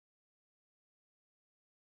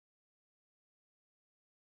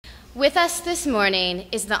With us this morning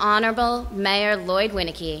is the Honorable Mayor Lloyd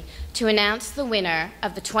Winnecke to announce the winner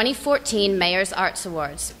of the 2014 Mayor's Arts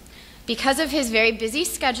Awards. Because of his very busy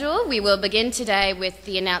schedule, we will begin today with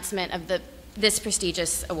the announcement of this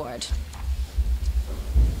prestigious award.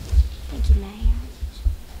 Thank you, Mayor.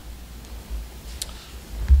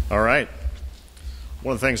 All right.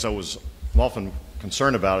 One of the things I'm often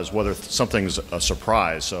concerned about is whether something's a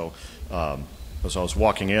surprise. So as I was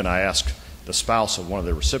walking in, I asked the spouse of one of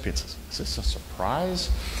the recipients, is this a surprise?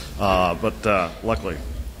 But luckily,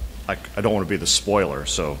 I don't want to be the spoiler.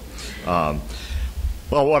 So, well,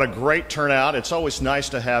 what a great turnout. It's always nice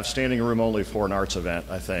to have standing room only for an arts event,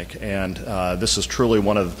 I think. And this is truly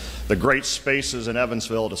one of the great spaces in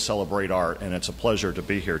Evansville to celebrate art, and it's a pleasure to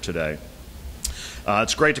be here today.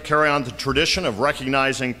 It's great to carry on the tradition of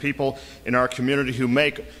recognizing people in our community who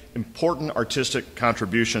make important artistic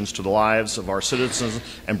contributions to the lives of our citizens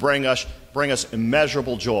and bring us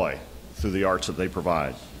immeasurable joy through the arts that they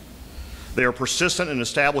provide. They are persistent in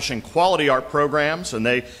establishing quality art programs, and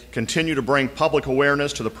they continue to bring public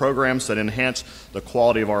awareness to the programs that enhance the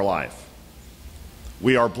quality of our life.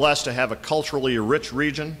 We are blessed to have a culturally rich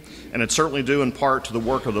region, and it's certainly due in part to the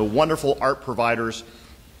work of the wonderful art providers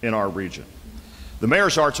in our region. The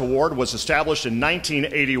Mayor's Arts Award was established in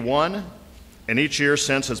 1981, and each year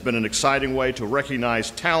since has been an exciting way to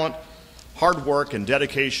recognize talent, hard work, and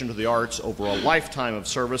dedication to the arts over a lifetime of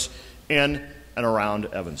service in and around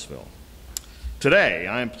Evansville. Today,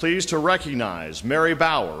 I am pleased to recognize Mary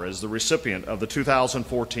Bauer as the recipient of the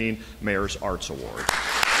 2014 Mayor's Arts Award.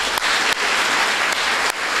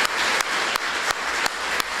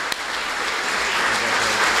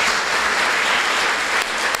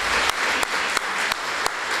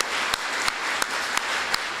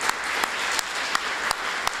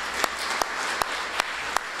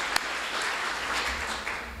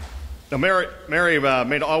 Now, Mary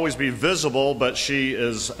may not always be visible, but she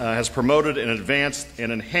has promoted and advanced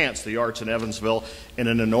and enhanced the arts in Evansville in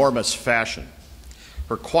an enormous fashion.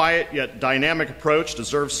 Her quiet yet dynamic approach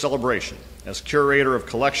deserves celebration. As curator of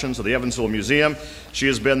collections of the Evansville Museum, she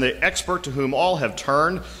has been the expert to whom all have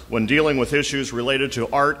turned when dealing with issues related to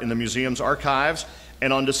art in the museum's archives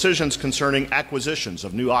and on decisions concerning acquisitions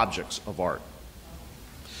of new objects of art.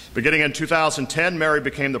 Beginning in 2010, Mary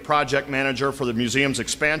became the project manager for the museum's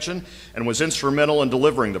expansion and was instrumental in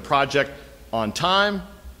delivering the project on time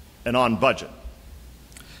and on budget.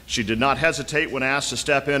 She did not hesitate when asked to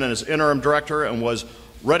step in as interim director and was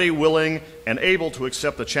ready, willing, and able to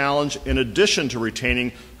accept the challenge in addition to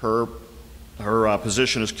retaining her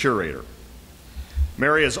position as curator.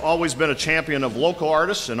 Mary has always been a champion of local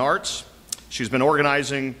artists and arts. She's been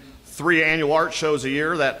organizing 3 annual art shows a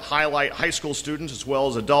year that highlight high school students as well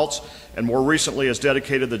as adults, and more recently has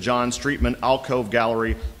dedicated the John Streetman Alcove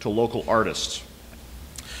Gallery to local artists.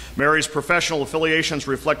 Mary's professional affiliations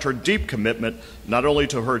reflect her deep commitment not only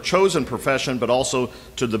to her chosen profession but also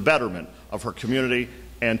to the betterment of her community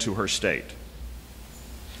and to her state.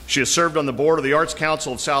 She has served on the board of the Arts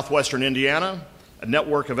Council of Southwestern Indiana, a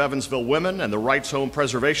network of Evansville women, and the Rights Home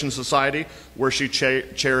Preservation Society, where she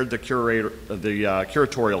chaired the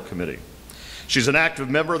curatorial committee. She's an active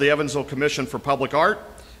member of the Evansville Commission for Public Art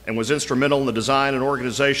and was instrumental in the design and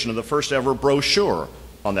organization of the first ever brochure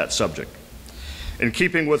on that subject. In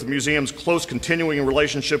keeping with the museum's close continuing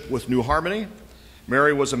relationship with New Harmony,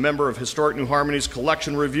 Mary was a member of Historic New Harmony's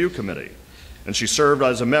Collection Review Committee, and she served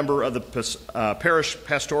as a member of the Parish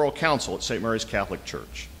Pastoral Council at St. Mary's Catholic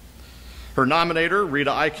Church. Her nominator, Rita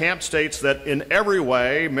Eikamp, states that in every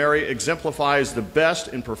way, Mary exemplifies the best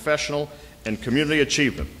in professional and community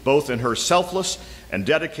achievement, both in her selfless and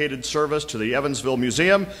dedicated service to the Evansville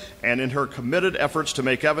Museum and in her committed efforts to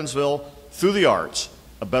make Evansville, through the arts,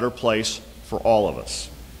 a better place for all of us.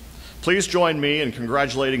 Please join me in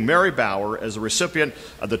congratulating Mary Bauer as the recipient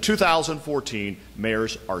of the 2014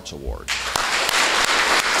 Mayor's Arts Award.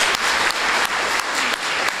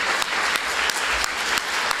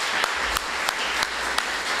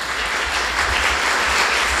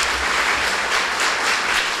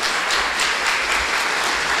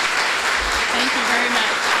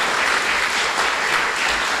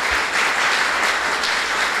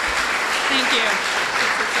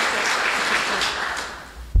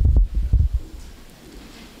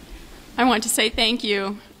 I want to say thank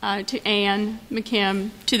you to Ann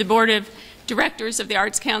McKim, to the Board of Directors of the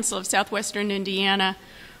Arts Council of Southwestern Indiana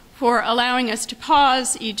for allowing us to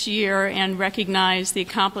pause each year and recognize the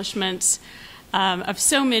accomplishments of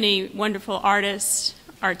so many wonderful artists,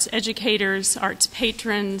 arts educators, arts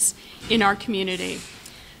patrons in our community.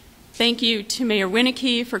 Thank you to Mayor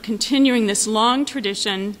Winnecke for continuing this long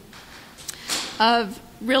tradition of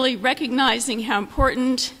really recognizing how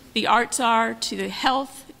important the arts are to the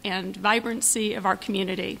health and vibrancy of our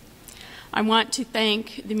community. I want to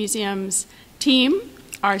thank the museum's team,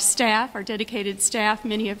 our staff, our dedicated staff,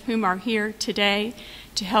 many of whom are here today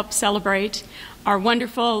to help celebrate, our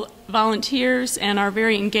wonderful volunteers, and our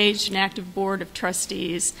very engaged and active board of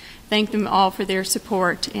trustees. Thank them all for their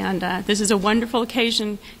support, and this is a wonderful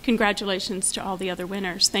occasion. Congratulations to all the other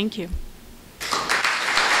winners. Thank you.